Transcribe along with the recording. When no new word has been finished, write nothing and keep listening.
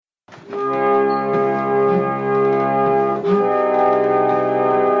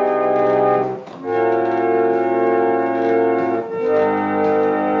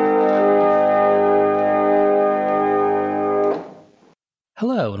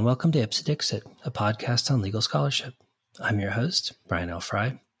and welcome to Ipse Dixit, a podcast on legal scholarship. I'm your host, Brian L.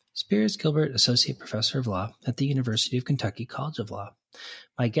 Fry, Spears Gilbert Associate Professor of Law at the University of Kentucky College of Law.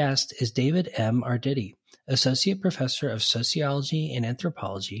 My guest is David M. Arditi, Associate Professor of Sociology and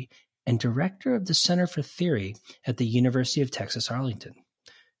Anthropology and Director of the Center for Theory at the University of Texas Arlington.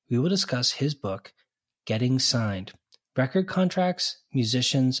 We will discuss his book, Getting Signed, Record Contracts,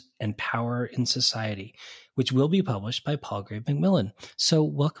 Musicians, and Power in Society, which will be published by Palgrave Macmillan. So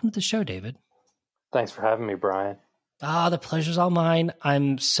welcome to the show, David. Thanks for having me, Brian. The pleasure's all mine.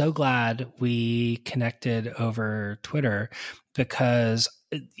 I'm so glad we connected over Twitter because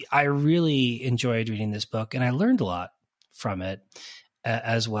I really enjoyed reading this book and I learned a lot from it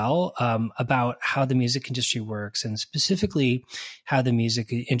as well about how the music industry works and specifically how the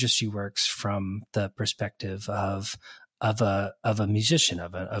music industry works from the perspective of a musician,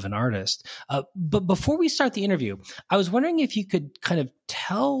 of an artist. But before we start the interview, I was wondering if you could kind of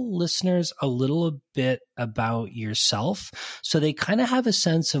tell listeners a little bit about yourself so they kind of have a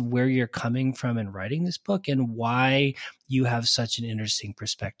sense of where you're coming from in writing this book and why you have such an interesting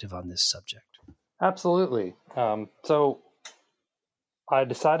perspective on this subject. Absolutely. So I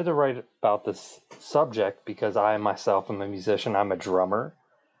decided to write about this subject because I myself am a musician. I'm a drummer.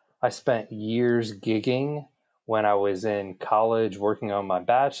 I spent years gigging when I was in college working on my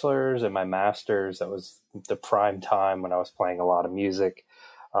bachelor's and my master's. That was the prime time when I was playing a lot of music,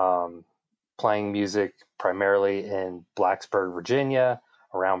 playing music primarily in Blacksburg, Virginia,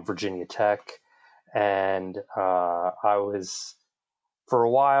 around Virginia Tech. And I was, for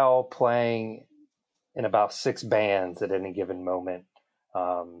a while, playing in about 6 bands at any given moment,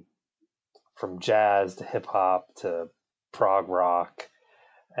 from jazz to hip hop to prog rock.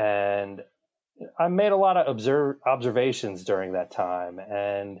 And I made a lot of observations during that time.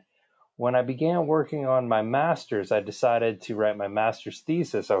 And when I began working on my master's, I decided to write my master's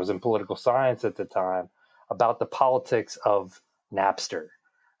thesis. I was in political science at the time about the politics of Napster.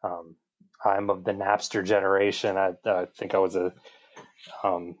 I'm of the Napster generation. I think I was a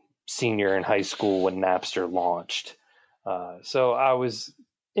senior in high school when Napster launched. So I was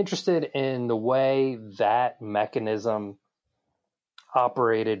interested in the way that mechanism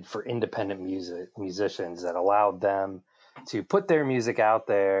operated for independent musicians that allowed them to put their music out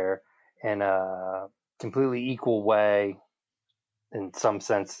there in a completely equal way, in some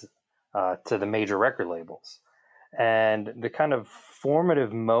sense, to the major record labels. And the kind of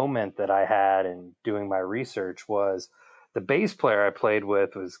formative moment that I had in doing my research was the bass player I played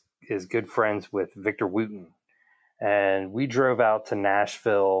with is good friends with Victor Wooten. And we drove out to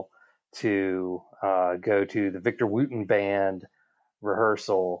Nashville to go to the Victor Wooten band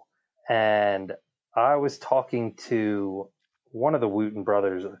rehearsal, and I was talking to one of the Wooten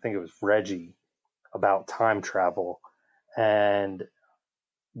brothers, I think it was Reggie, about time travel. And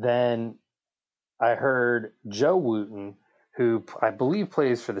then I heard Joe Wooten, who I believe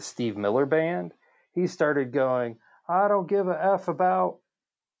plays for the Steve Miller Band. He started going, "I don't give a F about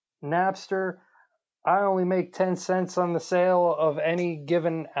Napster. I only make 10 cents on the sale of any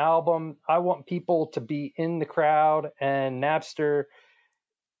given album. I want people to be in the crowd, and Napster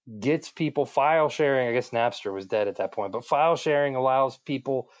gets people file sharing." I guess Napster was dead at that point, but file sharing allows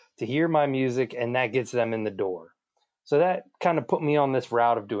people to hear my music and that gets them in the door. So that kind of put me on this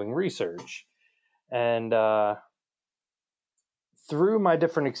route of doing research. And through my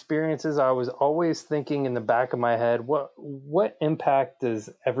different experiences, I was always thinking in the back of my head, what impact does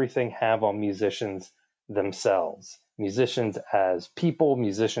everything have on musicians themselves? Musicians as people,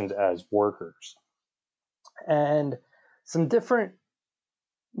 musicians as workers. And some different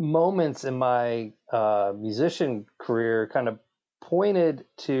moments in my musician career kind of pointed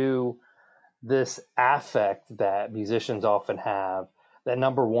to this affect that musicians often have, that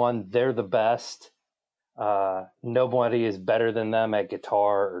number one, they're the best. Nobody is better than them at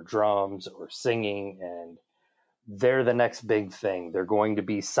guitar or drums or singing, and they're the next big thing. They're going to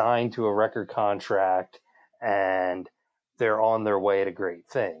be signed to a record contract and they're on their way to great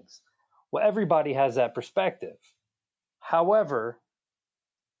things. Well, everybody has that perspective. However,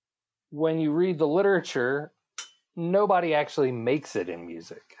 when you read the literature, nobody actually makes it in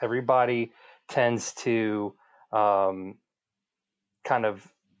music. Everybody tends to kind of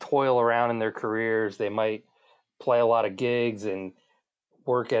toil around in their careers. They might play a lot of gigs and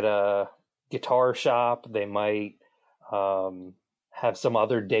work at a guitar shop. They might have some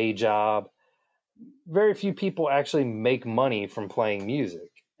other day job. Very few people actually make money from playing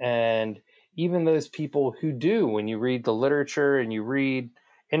music. And even those people who do, when you read the literature and you read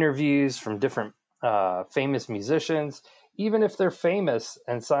interviews from different famous musicians, even if they're famous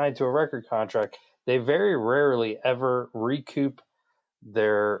and signed to a record contract, they very rarely ever recoup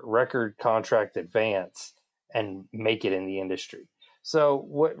their record contract advance and make it in the industry. So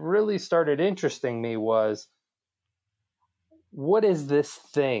what really started interesting me was, what is this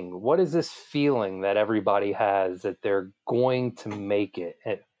thing? What is this feeling that everybody has that they're going to make it?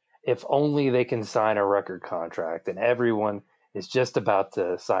 If only they can sign a record contract, and everyone is just about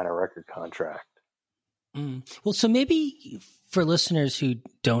to sign a record contract. Well, so maybe for listeners who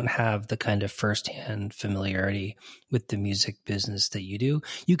don't have the kind of firsthand familiarity with the music business that you do,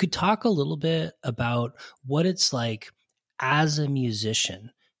 you could talk a little bit about what it's like as a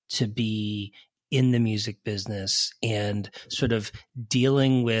musician to be in the music business and sort of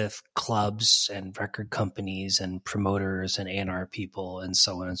dealing with clubs and record companies and promoters and A&R people and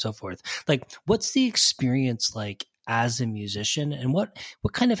so on and so forth. Like, what's the experience like as a musician, and what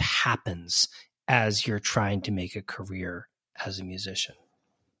kind of happens as you're trying to make a career as a musician?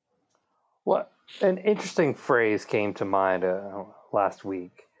 Well, an interesting phrase came to mind last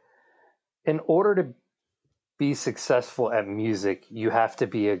week. In order to be successful at music, you have to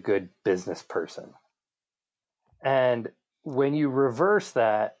be a good business person. And when you reverse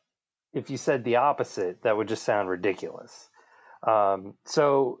that, if you said the opposite, that would just sound ridiculous.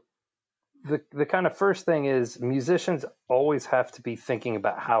 So the kind of first thing is, musicians always have to be thinking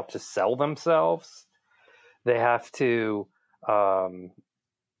about how to sell themselves. They have to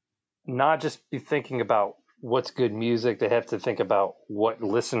not just be thinking about what's good music. They have to think about what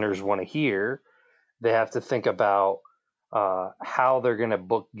listeners want to hear. They have to think about how they're going to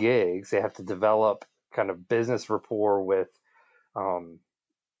book gigs. They have to develop kind of business rapport with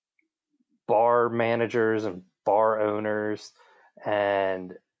bar managers and bar owners.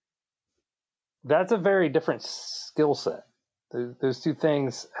 And that's a very different skill set. Those two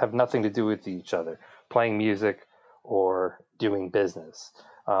things have nothing to do with each other, playing music or doing business.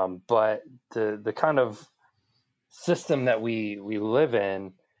 But the kind of system that we live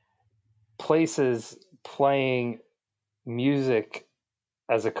in places playing music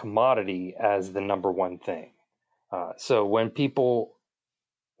as a commodity as the number one thing. So when people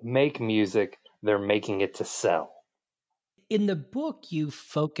make music, they're making it to sell. In the book, you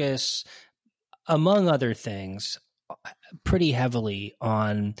focus, among other things, pretty heavily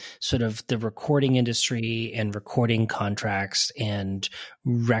on sort of the recording industry and recording contracts and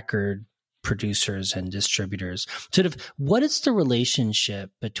record producers and distributors. Sort of, what is the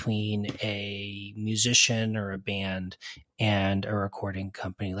relationship between a musician or a band and a recording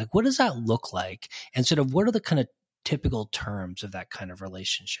company? Like, what does that look like? And sort of, what are the kind of typical terms of that kind of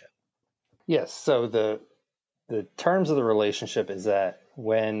relationship? Yes. So the terms of the relationship is that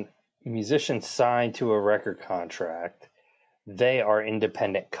when musicians sign to a record contract, they are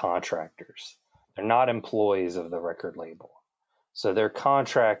independent contractors. They're not employees of the record label. So their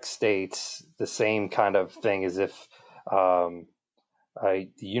contract states the same kind of thing as if the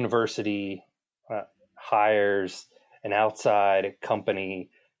university hires an outside company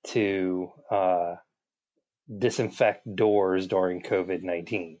to disinfect doors during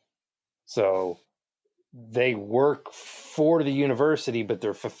COVID-19. So they work for the university, but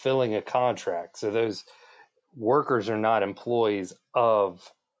they're fulfilling a contract. So those workers are not employees of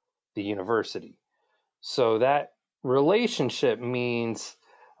the university. So that relationship means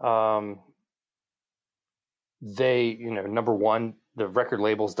they, number one, the record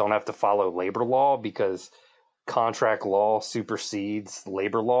labels don't have to follow labor law because contract law supersedes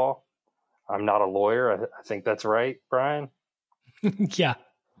labor law. I'm not a lawyer. I think that's right, Brian. Yeah.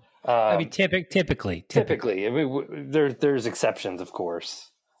 I mean, typically. I mean, there's exceptions, of course.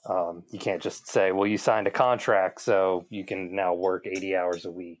 You can't just say, well, you signed a contract, so you can now work 80 hours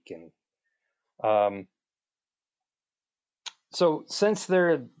a week. And so since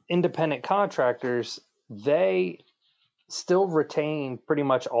they're independent contractors, they still retain pretty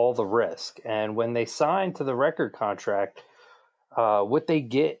much all the risk. And when they sign to the record contract, what they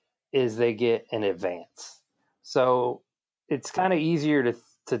get is they get an advance. So it's kind of easier to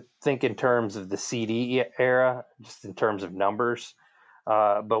think in terms of the CD era, just in terms of numbers.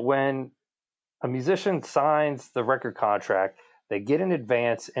 But when a musician signs the record contract, they get an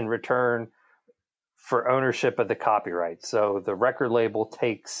advance in return for ownership of the copyright. So the record label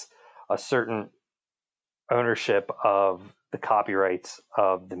takes a certain ownership of the copyrights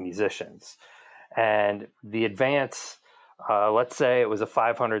of the musicians. And the advance, let's say it was a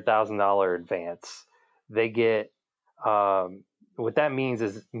 $500,000 advance, they get, what that means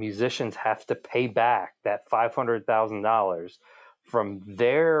is musicians have to pay back that $500,000 from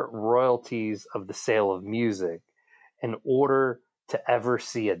their royalties of the sale of music in order to ever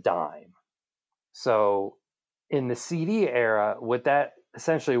see a dime. So in the CD era, what that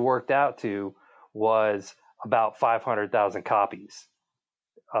essentially worked out to was about 500,000 copies.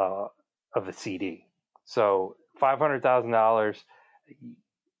 of a CD. So $500,000,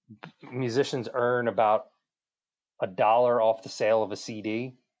 musicians earn about $1 off the sale of a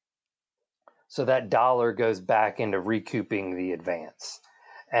CD. So that dollar goes back into recouping the advance.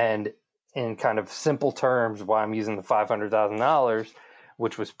 And in kind of simple terms, why I'm using the $500,000,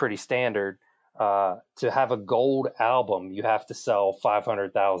 which was pretty standard, to have a gold album, you have to sell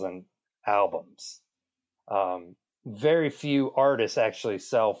 500,000 albums. Very few artists actually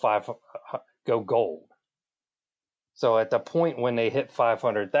go gold. So at the point when they hit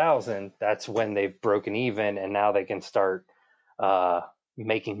 500,000, that's when they've broken even, and now they can start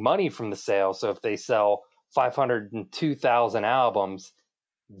making money from the sale. So if they sell 502,000 albums,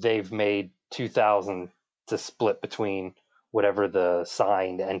 they've made 2,000 to split between whatever the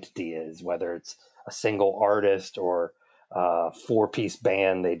signed entity is, whether it's a single artist or a 4-piece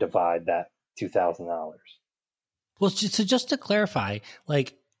band. They divide that $2,000. Well, so just to clarify,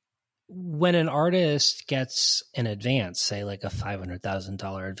 like when an artist gets an advance, say like a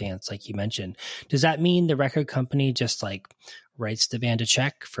 $500,000 advance, like you mentioned, does that mean the record company just like writes the band a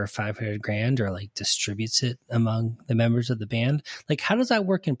check for $500,000 or like distributes it among the members of the band? Like, how does that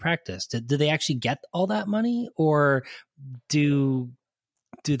work in practice? Do they actually get all that money, or do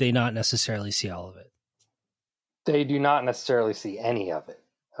they not necessarily see all of it? They do not necessarily see any of it.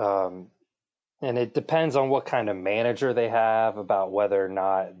 And it depends on what kind of manager they have about whether or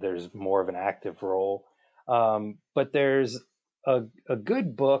not there's more of an active role. But there's a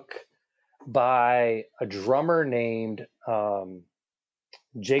good book by a drummer named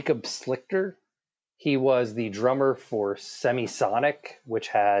Jacob Slichter. He was the drummer for Semisonic, which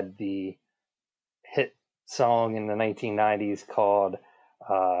had the hit song in the 1990s called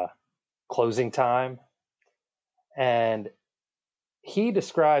Closing Time. And he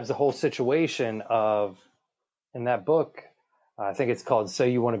describes the whole situation of, in that book, I think it's called So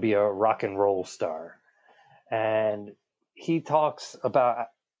You Want to Be a Rock and Roll Star. And he talks about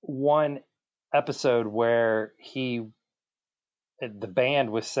one episode where the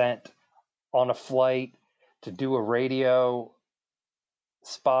band was sent on a flight to do a radio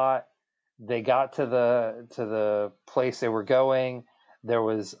spot. They got to the place they were going. There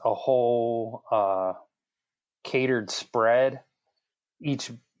was a whole catered spread.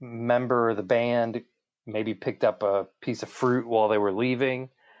 Each member of the band maybe picked up a piece of fruit while they were leaving,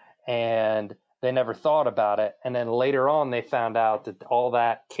 and they never thought about it. And then later on, they found out that all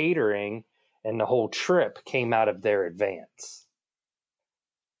that catering and the whole trip came out of their advance.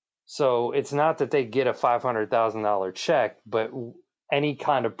 So it's not that they get a $500,000 check, but any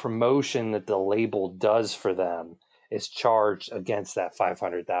kind of promotion that the label does for them is charged against that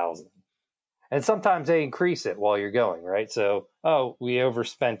 $500,000. And sometimes they increase it while you're going, right? So, we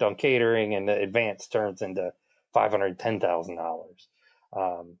overspent on catering, and the advance turns into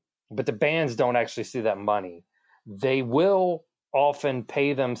 $510,000. But the bands don't actually see that money. They will often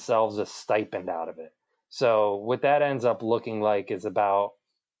pay themselves a stipend out of it. So what that ends up looking like is about,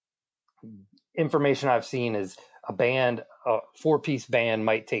 information I've seen is a 4-piece band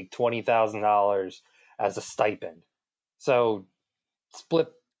might take $20,000 as a stipend. So split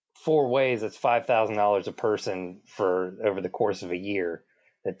 4 ways, it's $5,000 a person for over the course of a year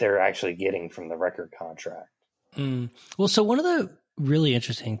that they're actually getting from the record contract. Well, so one of the really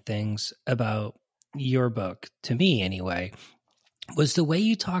interesting things about your book, to me anyway, was the way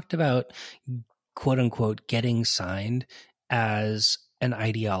you talked about, quote unquote, getting signed as an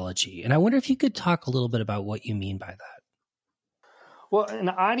ideology. And I wonder if you could talk a little bit about what you mean by that. Well, an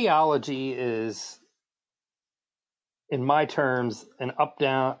ideology is, in my terms, an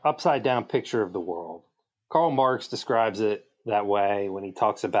upside down picture of the world. Karl Marx describes it that way when he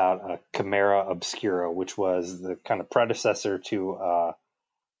talks about a chimera obscura, which was the kind of predecessor to a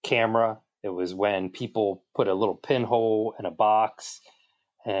camera. It was when people put a little pinhole in a box,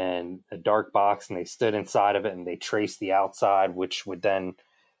 and a dark box, and they stood inside of it and they traced the outside, which would then,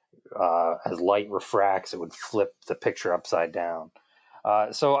 as light refracts, it would flip the picture upside down.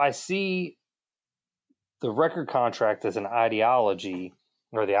 So I see the record contract as an ideology,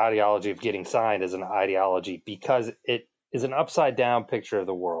 or the ideology of getting signed as an ideology, because it is an upside down picture of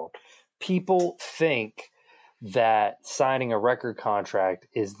the world. People think that signing a record contract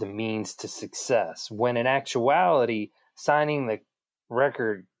is the means to success, when in actuality, signing the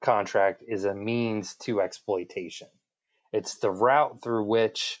record contract is a means to exploitation. It's the route through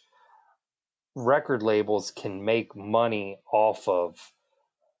which record labels can make money off of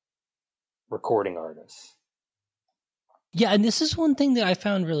recording artists. Yeah, and this is one thing that I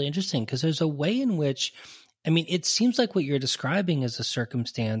found really interesting, because there's a way in which, I mean, it seems like what you're describing is a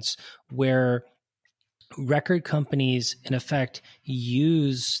circumstance where record companies, in effect,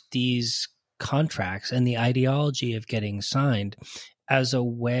 use these contracts and the ideology of getting signed as a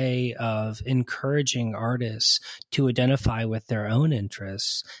way of encouraging artists to identify with their own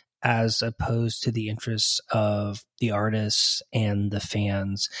interests as opposed to the interests of the artists and the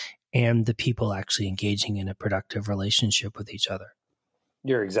fans and the people actually engaging in a productive relationship with each other.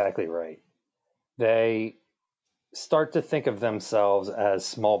 You're exactly right. They start to think of themselves as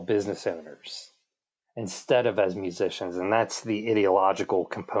small business owners instead of as musicians, and that's the ideological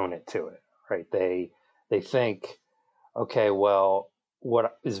component to it, right? They think, okay, well,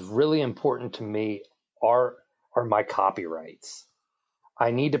 what is really important to me are my copyrights.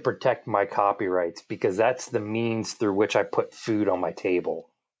 I need to protect my copyrights because that's the means through which I put food on my table,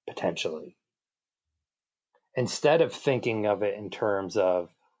 potentially. Instead of thinking of it in terms of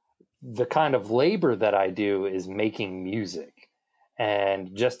the kind of labor that I do is making music.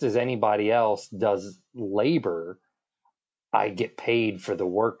 And just as anybody else does labor, I get paid for the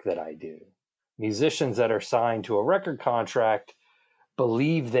work that I do. Musicians that are signed to a record contract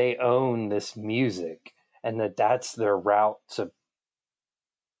believe they own this music and that that's their route to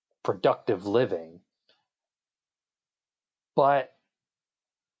productive living. But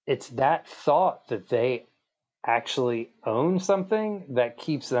it's that thought that they actually own something that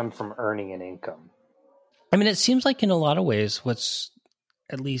keeps them from earning an income. I mean, it seems like in a lot of ways, what's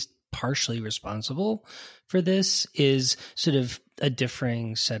at least partially responsible for this is sort of a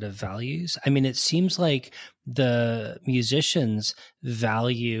differing set of values. I mean, it seems like the musicians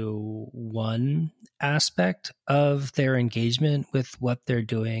value one aspect of their engagement with what they're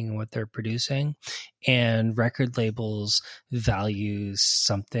doing and what they're producing, and record labels value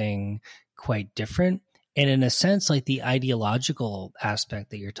something quite different. And in a sense, like the ideological aspect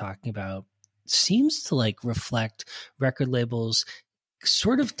that you're talking about seems to like reflect record labels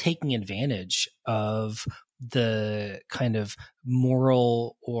sort of taking advantage of the kind of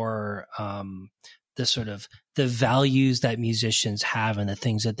moral or the sort of the values that musicians have and the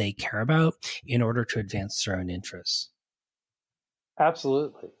things that they care about in order to advance their own interests.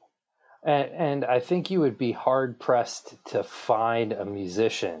 Absolutely. And I think you would be hard pressed to find a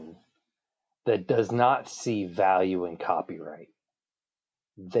musician that does not see value in copyright.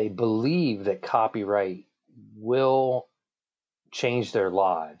 They believe that copyright will change their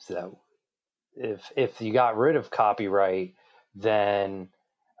lives. That if you got rid of copyright, then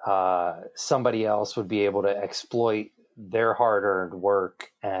somebody else would be able to exploit their hard-earned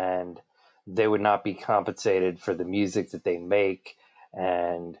work, and they would not be compensated for the music that they make,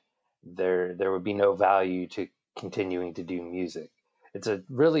 and there would be no value to continuing to do music. It's a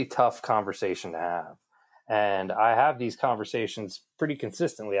really tough conversation to have. And I have these conversations pretty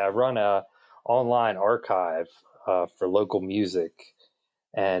consistently. I run a online archive for local music,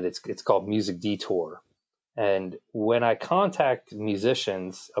 and it's called Music Detour. And when I contact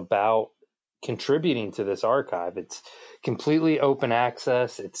musicians about contributing to this archive, it's completely open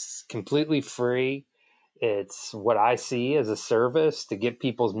access. It's completely free. It's what I see as a service to get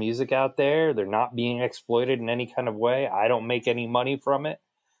people's music out there. They're not being exploited in any kind of way. I don't make any money from it.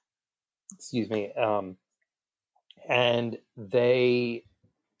 Excuse me. And they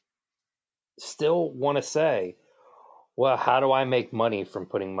still want to say, well, how do I make money from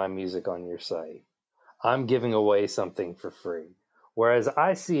putting my music on your site? I'm giving away something for free. Whereas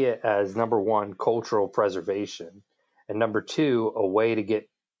I see it as, number one, cultural preservation, and number two, a way to get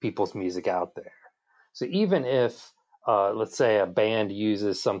people's music out there. So even if, let's say, a band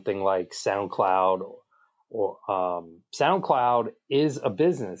uses something like SoundCloud, or SoundCloud is a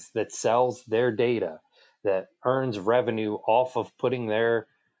business that sells their data, that earns revenue off of putting their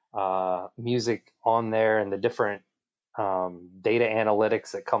music on there and the different data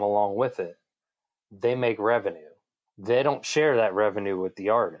analytics that come along with it. They make revenue. They don't share that revenue with the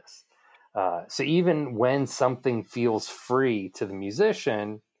artist. So even when something feels free to the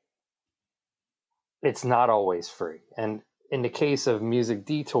musician, it's not always free. And in the case of Music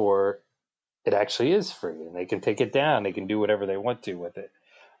Detour, it actually is free, and they can take it down. They can do whatever they want to with it.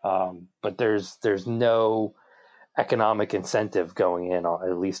 But there's no economic incentive going in,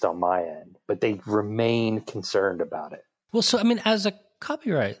 at least on my end. But they remain concerned about it. Well, so I mean, as a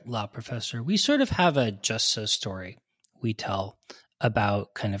copyright law professor, we sort of have a just so story we tell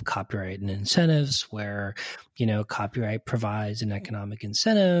about kind of copyright and incentives where, you know, copyright provides an economic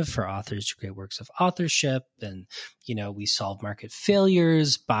incentive for authors to create works of authorship. And, you know, we solve market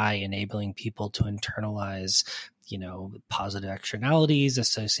failures by enabling people to internalize, you know, positive externalities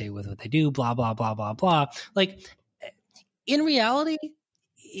associated with what they do, blah, blah, blah, blah, blah. Like, in reality,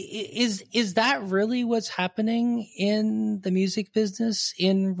 is that really what's happening in the music business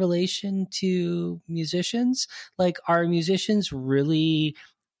in relation to musicians? Like, are musicians really,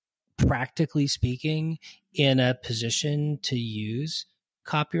 practically speaking, in a position to use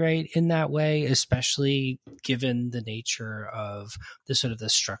copyright in that way, especially given the nature of the sort of the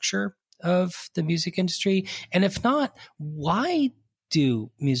structure of the music industry? And if not, why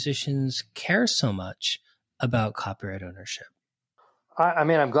do musicians care so much about copyright ownership? I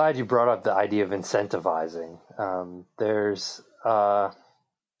mean, I'm glad you brought up the idea of incentivizing. There's a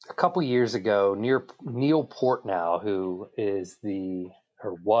couple years ago, Neil Portnow, who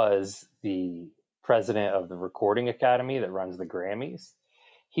was the president of the Recording Academy that runs the Grammys.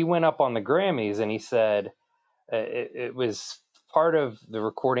 He went up on the Grammys and he said it was part of the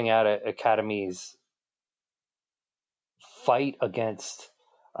Recording Academy's fight against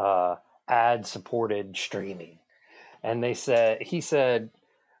ad-supported streaming. And he said,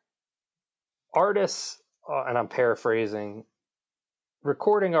 artists, and I'm paraphrasing,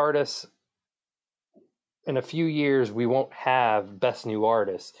 recording artists, in a few years, we won't have Best New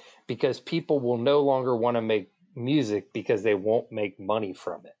Artists because people will no longer want to make music because they won't make money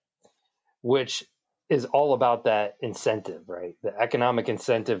from it, which is all about that incentive, right? The economic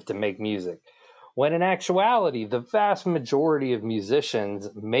incentive to make music. When in actuality, the vast majority of musicians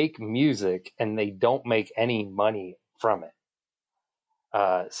make music and they don't make any money from it.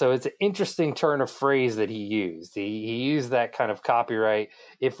 So it's an interesting turn of phrase that he used. He used that kind of copyright.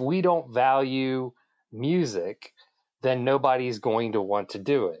 If we don't value music, then nobody's going to want to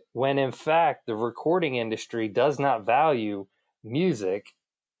do it. When in fact, the recording industry does not value music,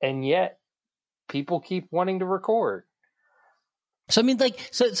 and yet people keep wanting to record. So I mean, like,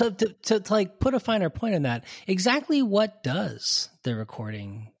 so to like put a finer point on that, exactly what does the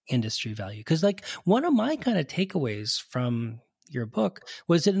recording industry value? Because like one of my kind of takeaways from your book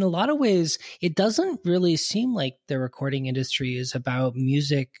was that in a lot of ways, it doesn't really seem like the recording industry is about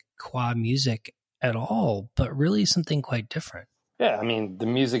music qua music at all, but really something quite different. Yeah, I mean, the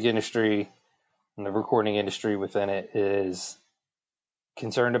music industry and the recording industry within it is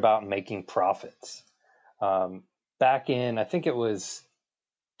concerned about making profits. Back in, I think it was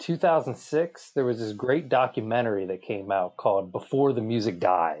 2006, there was this great documentary that came out called Before the Music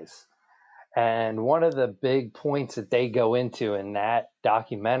Dies. And one of the big points that they go into in that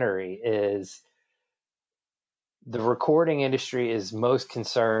documentary is the recording industry is most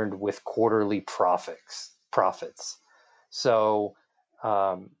concerned with quarterly profits. So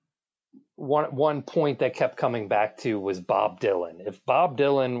one point that kept coming back to was Bob Dylan. If Bob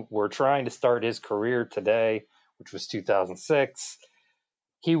Dylan were trying to start his career today, which was 2006,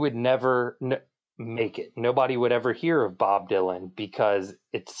 he would never make it. Nobody would ever hear of Bob Dylan because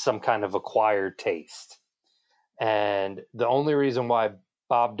it's some kind of acquired taste. And the only reason why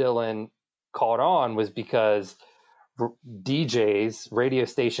Bob Dylan caught on was because DJs, radio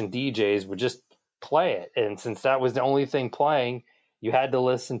station DJs, would just play it. And since that was the only thing playing, you had to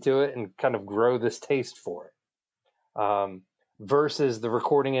listen to it and kind of grow this taste for it. Versus the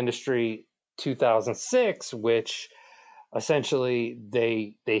recording industry 2006, which essentially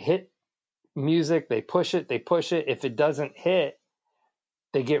they hit music, they push it. If it doesn't hit,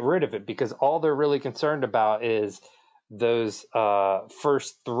 they get rid of it because all they're really concerned about is those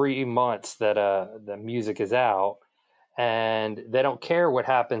first 3 months that the music is out, and they don't care what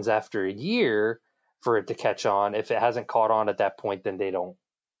happens after a year for it to catch on. If it hasn't caught on at that point, then they don't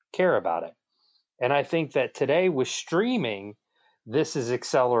care about it. And I think that today with streaming, this is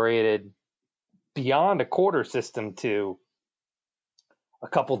accelerated beyond a quarter system to a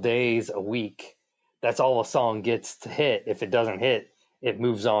couple days, a week. That's all a song gets to hit. If it doesn't hit, it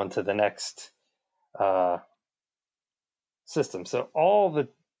moves on to the next system. So all that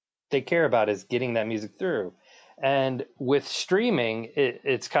they care about is getting that music through. And with streaming,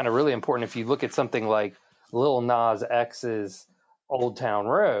 it's kind of really important. If you look at something like Lil Nas X's Old Town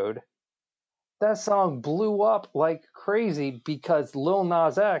Road, that song blew up like crazy because Lil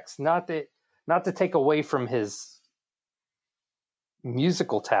Nas X, not to take away from his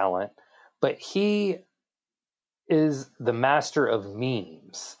musical talent, but he is the master of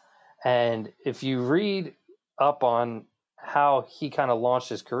memes. And if you read up on how he kind of launched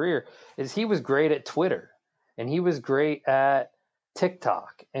his career, is he was great at Twitter and he was great at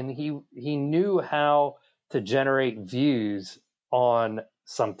TikTok, and he knew how to generate views on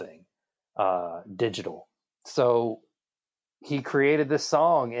something digital. So he created this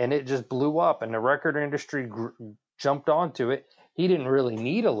song and it just blew up, and the record industry jumped onto it. He didn't really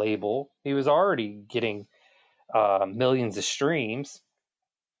need a label. He was already getting millions of streams.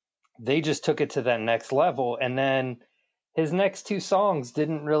 They just took it to that next level, and then his next two songs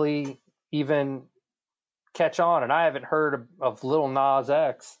didn't really even catch on, and I haven't heard of Lil Nas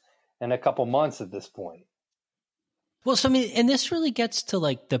X in a couple months at this point. Well, so I mean, and this really gets to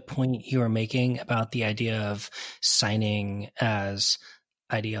like the point you were making about the idea of signing as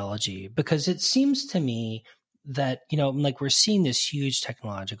ideology, because it seems to me that, you know, like we're seeing this huge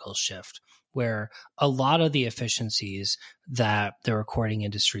technological shift where a lot of the efficiencies that the recording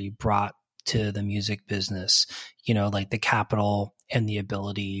industry brought to the music business, you know, like the capital and the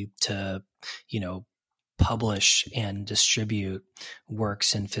ability to, you know, publish and distribute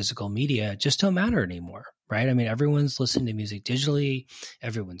works in physical media just don't matter anymore, right? I mean, everyone's listening to music digitally,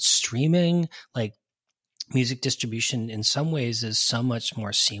 everyone's streaming. Like, music distribution in some ways is so much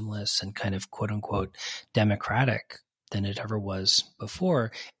more seamless and kind of quote unquote democratic than it ever was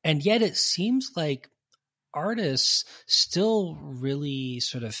before. And yet it seems like artists still really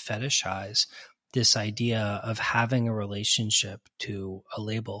sort of fetishize this idea of having a relationship to a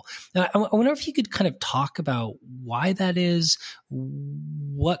label. Now, I wonder if you could kind of talk about why that is,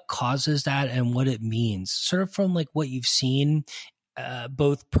 what causes that, and what it means, sort of from like what you've seen,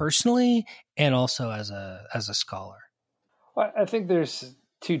 both personally and also as a scholar. Well, I think there's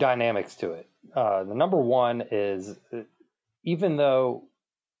two dynamics to it. The number one is, even though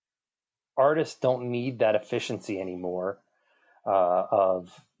artists don't need that efficiency anymore,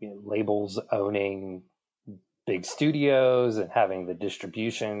 of labels owning big studios and having the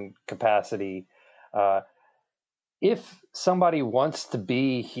distribution capacity. If somebody wants to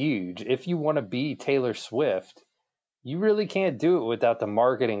be huge, if you want to be Taylor Swift, you really can't do it without the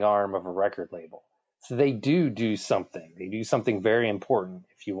marketing arm of a record label. So they do something. They do something very important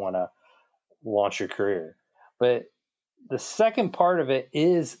if you want to launch your career. But the second part of it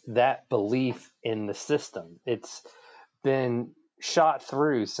is that belief in the system. It's been shot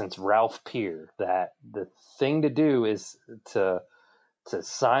through since Ralph Peer that the thing to do is to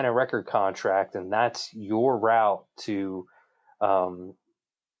sign a record contract, and that's your route to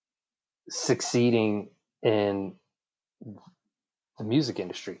succeeding in the music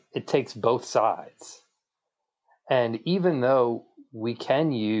industry. It takes both sides. And even though we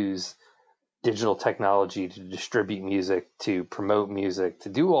can use digital technology to distribute music, to promote music, to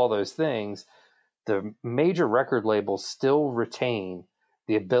do all those things, the major record labels still retain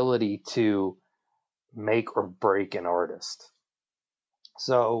the ability to make or break an artist.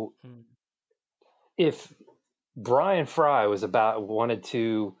 So if Brian Fry wanted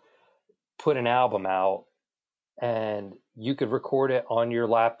to put an album out, and you could record it on your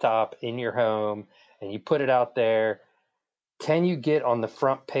laptop in your home and you put it out there, can you get on the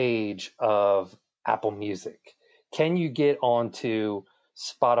front page of Apple Music? Can you get onto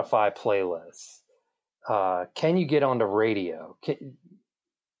Spotify playlists? Can you get onto radio?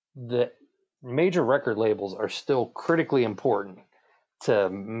 The major record labels are still critically important to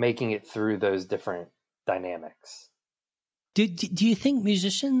making it through those different dynamics. Do you think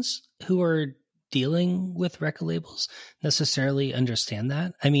musicians who are dealing with record labels necessarily understand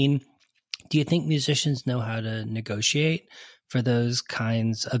that? I mean, do you think musicians know how to negotiate for those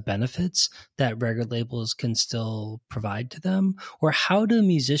kinds of benefits that record labels can still provide to them? Or how do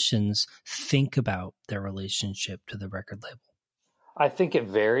musicians think about their relationship to the record label? I think it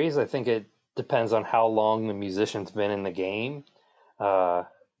varies. I think it depends on how long the musician's been in the game.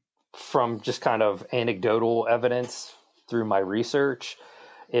 From just kind of anecdotal evidence through my research,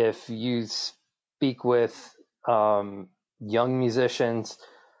 if you speak with young musicians,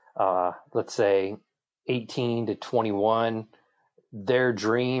 let's say 18 to 21, their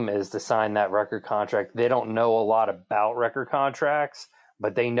dream is to sign that record contract. They don't know a lot about record contracts,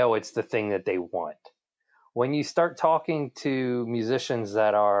 but they know it's the thing that they want. When you start talking to musicians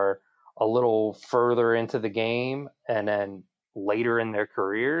that are a little further into the game and then later in their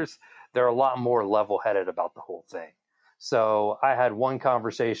careers, they're a lot more level-headed about the whole thing. So I had one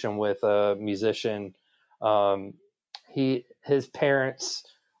conversation with a musician. His parents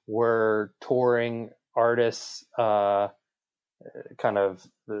were touring artists, kind of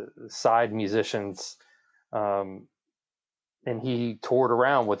the side musicians, and he toured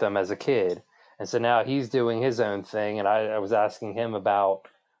around with them as a kid. And so now he's doing his own thing. And I was asking him about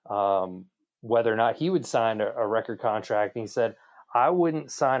whether or not he would sign a record contract. And he said, I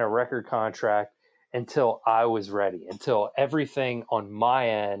wouldn't sign a record contract until I was ready, until everything on my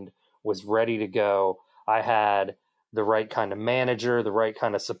end was ready to go. I had the right kind of manager, the right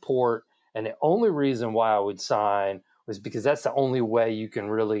kind of support. And the only reason why I would sign was because that's the only way you can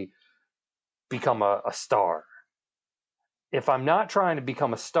really become a star. If I'm not trying to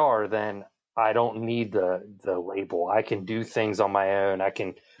become a star, then I don't need the label. I can do things on my own. I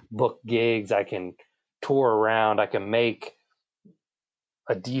can book gigs. I can tour around, I can make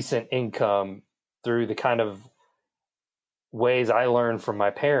a decent income through the kind of ways I learned from my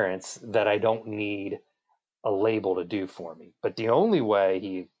parents that I don't need a label to do for me. But the only way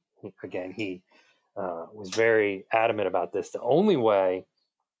he was very adamant about this. The only way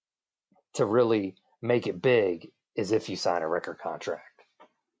to really make it big is if you sign a record contract.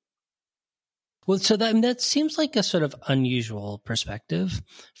 Well, so that seems like a sort of unusual perspective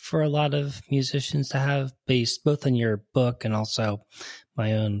for a lot of musicians to have, based both on your book and also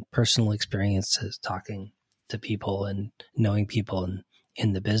my own personal experiences talking to people and knowing people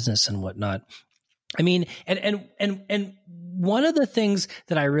in the business and whatnot. I mean, and one of the things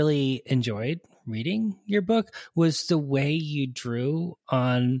that I really enjoyed reading your book was the way you drew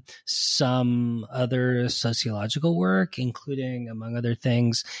on some other sociological work, including, among other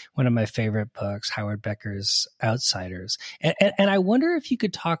things, one of my favorite books, Howard Becker's Outsiders. And I wonder if you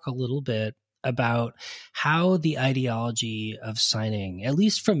could talk a little bit about how the ideology of signing, at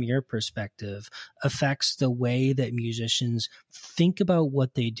least from your perspective, affects the way that musicians think about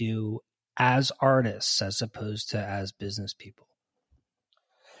what they do as artists as opposed to as business people.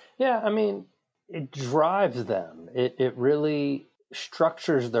 Yeah, I mean, it drives them. It really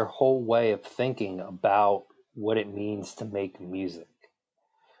structures their whole way of thinking about what it means to make music.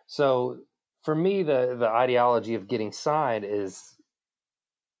 So for me, the ideology of getting signed is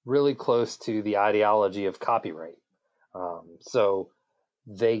really close to the ideology of copyright. So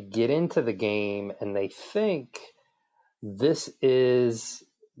they get into the game and they think this is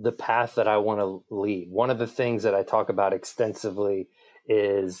the path that I want to lead. One of the things that I talk about extensively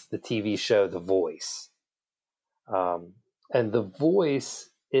is the TV show The Voice. And The Voice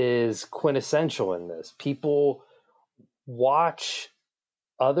is quintessential in this. People watch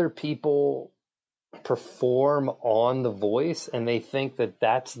other people perform on The Voice and they think that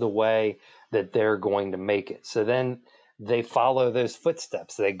that's the way that they're going to make it. So then they follow those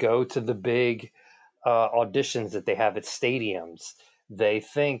footsteps. They go to the big auditions that they have at stadiums. They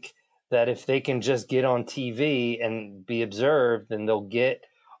think that if they can just get on TV and be observed, then they'll get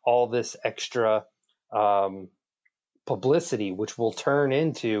all this extra publicity, which will turn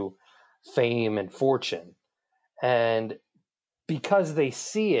into fame and fortune. And because they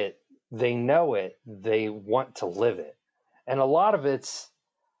see it, they know it, they want to live it. And a lot of it's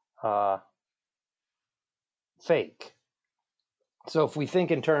fake. So if we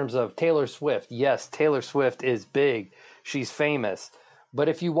think in terms of Taylor Swift, yes, Taylor Swift is big. She's famous. But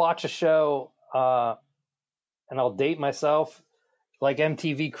if you watch a show, and I'll date myself, like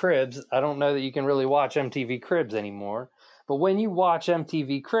MTV Cribs, I don't know that you can really watch MTV Cribs anymore. But when you watch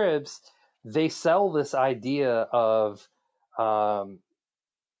MTV Cribs, they sell this idea of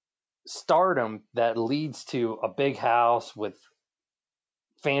stardom that leads to a big house with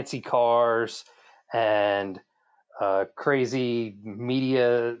fancy cars and crazy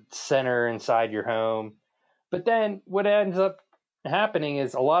media center inside your home. But then what ends up happening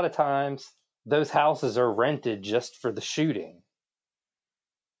is a lot of times those houses are rented just for the shooting.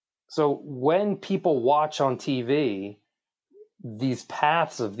 So when people watch on TV these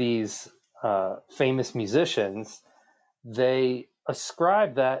paths of these famous musicians, they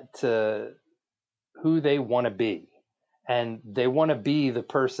ascribe that to who they want to be. And they want to be the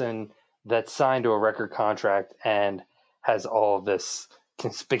person that's signed to a record contract and has all this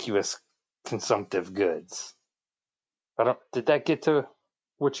conspicuous consumptive goods. Did that get to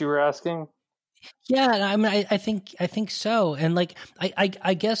what you were asking? Yeah, I mean, I think so. And like,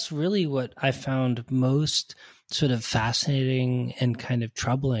 I guess really what I found most sort of fascinating and kind of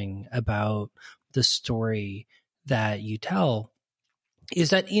troubling about the story that you tell is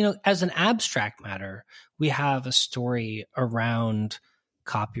that, you know, as an abstract matter, we have a story around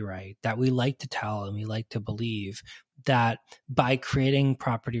copyright that we like to tell and we like to believe that by creating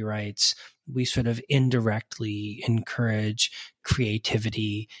property rights, we sort of indirectly encourage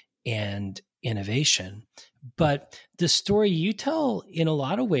creativity and innovation. But the story you tell in a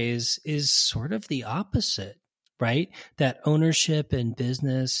lot of ways is sort of the opposite, right? That ownership and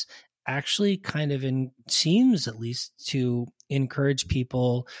business actually kind of seems at least to encourage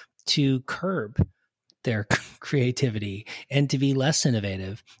people to curb their creativity and to be less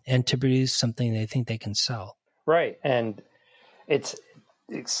innovative and to produce something they think they can sell. Right. And it's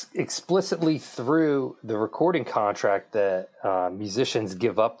explicitly through the recording contract that musicians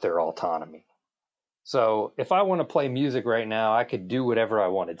give up their autonomy. So if I want to play music right now, I could do whatever I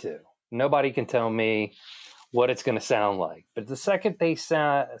wanted to. Nobody can tell me what it's going to sound like. But the second they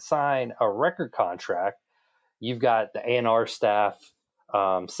sign a record contract, you've got the A&R staff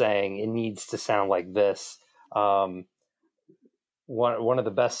saying it needs to sound like this. One of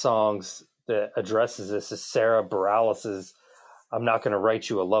the best songs that addresses this is Sarah Bareilles' "I'm Not Going to Write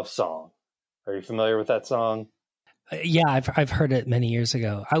You a Love Song." Are you familiar with that song? Yeah, I've heard it many years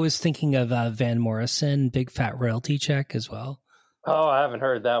ago. I was thinking of Van Morrison, Big Fat Royalty Check as well. Oh, I haven't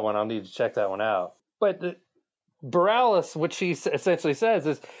heard that one. I'll need to check that one out. But Bareilles, what she essentially says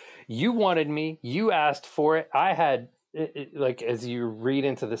is, you wanted me, you asked for it. I had, like, as you read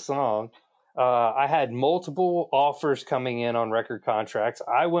into the song, I had multiple offers coming in on record contracts.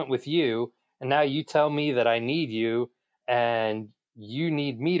 I went with you, and now you tell me that I need you, and you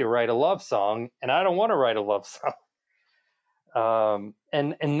need me to write a love song, and I don't want to write a love song.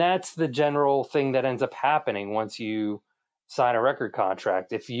 And that's the general thing that ends up happening once you sign a record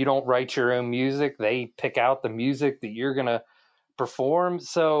contract. If you don't write your own music, they pick out the music that you're going to perform.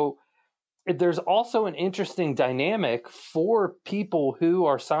 So there's also an interesting dynamic for people who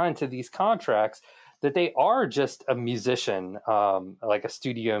are signed to these contracts, that they are just a musician, like a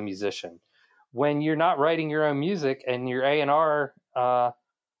studio musician. When you're not writing your own music and your A&R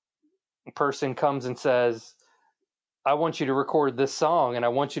person comes and says, I want you to record this song and I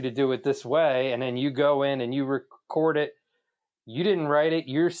want you to do it this way, and then you go in and you record it, you didn't write it,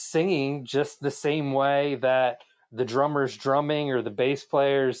 you're singing just the same way that the drummer's drumming or the bass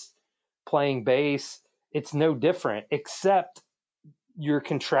player's playing bass. It's no different, except your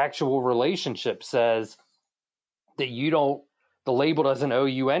contractual relationship says that the label doesn't owe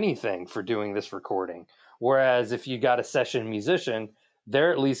you anything for doing this recording. Whereas if you got a session musician,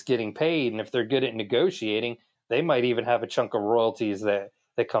 they're at least getting paid, and if they're good at negotiating, they might even have a chunk of royalties that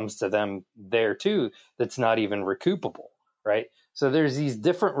comes to them there too, that's not even recoupable, right? So there's these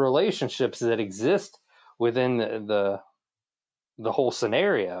different relationships that exist within the whole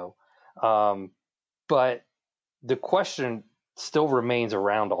scenario. But the question still remains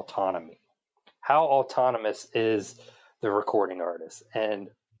around autonomy. How autonomous is the recording artist? And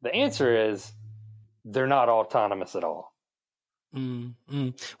the answer is, they're not autonomous at all.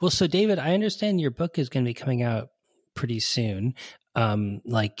 Well, so David, I understand your book is going to be coming out pretty soon,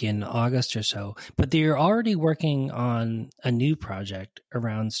 like in August or so, but you're already working on a new project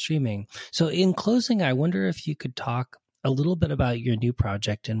around streaming. So in closing, I wonder if you could talk a little bit about your new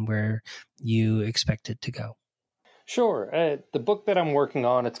project and where you expect it to go. Sure. The book that I'm working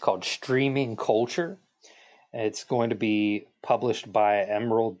on, it's called Streaming Culture. It's going to be published by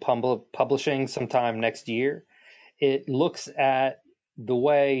Emerald Publishing sometime next year. It looks at the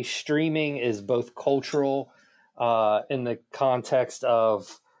way streaming is both cultural in the context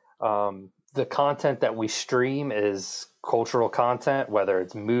of the content that we stream is cultural content, whether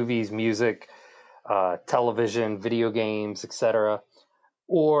it's movies, music, television, video games, etc.,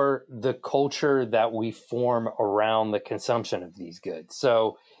 or the culture that we form around the consumption of these goods.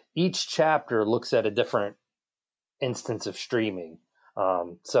 So each chapter looks at a different instance of streaming.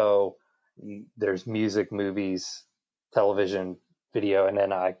 So there's music, movies, television, video, and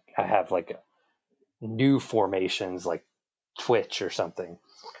then I have like new formations like Twitch or something.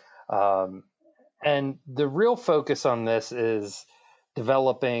 And the real focus on this is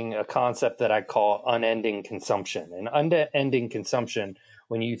developing a concept that I call unending consumption. And unending consumption,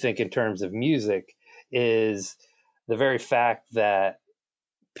 when you think in terms of music, is the very fact that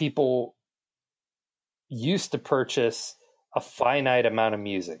people used to purchase a finite amount of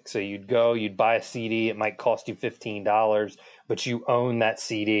music. So you'd buy a CD, it might cost you $15, but you own that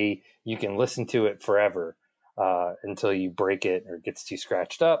CD. You can listen to it forever until you break it or it gets too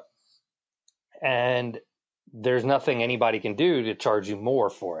scratched up. And there's nothing anybody can do to charge you more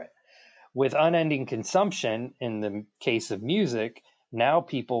for it. With unending consumption, in the case of music, now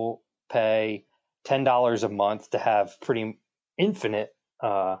people pay $10 a month to have pretty infinite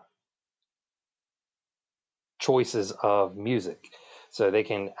choices of music. So they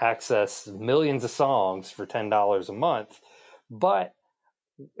can access millions of songs for $10 a month. But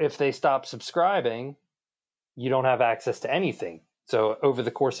if they stop subscribing, you don't have access to anything. So over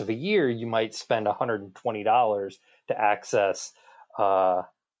the course of a year, you might spend $120 to access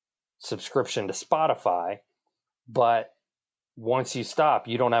subscription to Spotify. But once you stop,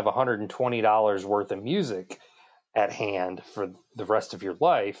 you don't have $120 worth of music at hand for the rest of your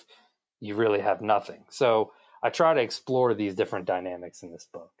life. You really have nothing. So I try to explore these different dynamics in this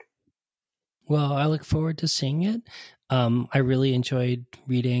book. Well, I look forward to seeing it. I really enjoyed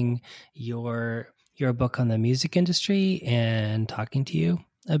reading your book on the music industry and talking to you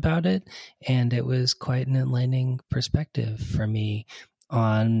about it. And it was quite an enlightening perspective for me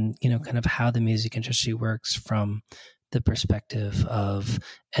on, kind of how the music industry works from the perspective of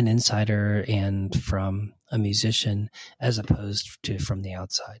an insider and from a musician, as opposed to from the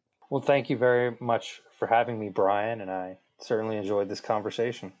outside. Well, thank you very much for having me, Brian, and I certainly enjoyed this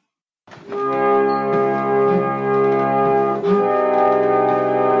conversation.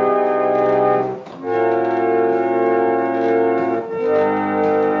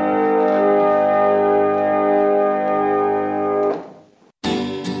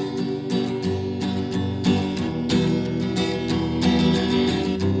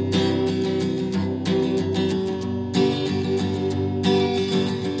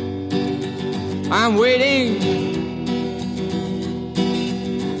 I'm waiting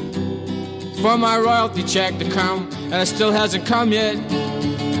for my royalty check to come, and it still hasn't come yet.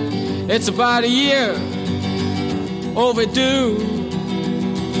 It's about a year overdue.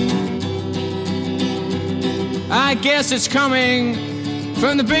 I guess it's coming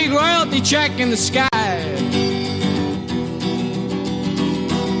from the big royalty check in the sky.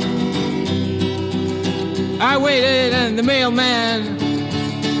 I waited and the mailman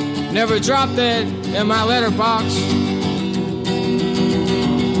never dropped it in my letterbox.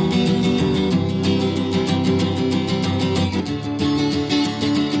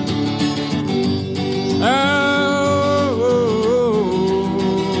 Oh,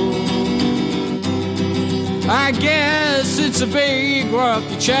 I guess it's a big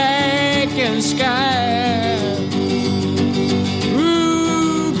royalty check in the sky.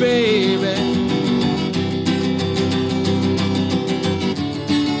 Ooh, baby.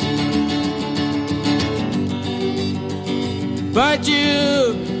 But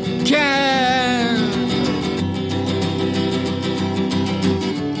you can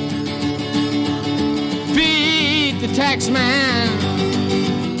beat the tax man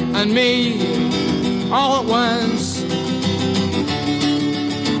and me all at once.